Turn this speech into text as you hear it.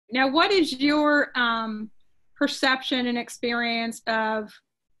Now, what is your perception and experience of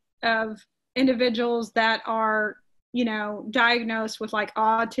individuals that are, diagnosed with like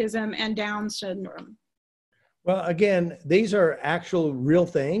autism and Down syndrome? Well, again, these are actual real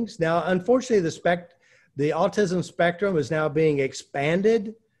things. Now, unfortunately, the autism spectrum is now being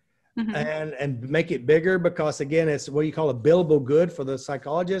expanded and make it bigger because, again, it's what you call a billable good for the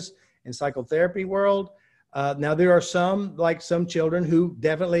psychologists and psychotherapy world. Now, there are some children who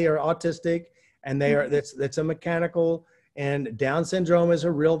definitely are autistic, and that's a mechanical, and Down syndrome is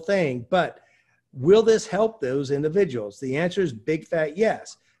a real thing. But will this help those individuals? The answer is big fat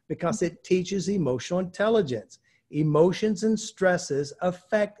yes, because it teaches emotional intelligence. Emotions and stresses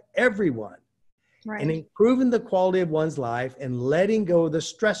affect everyone. Right. And improving the quality of one's life and letting go of the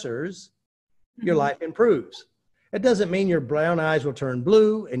stressors, your life improves. It doesn't mean your brown eyes will turn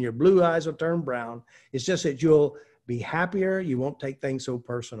blue and your blue eyes will turn brown. It's just that you'll be happier. You won't take things so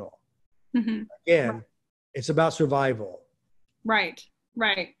personal. Again, it's about survival. Right.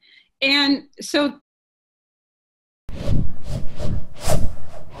 And so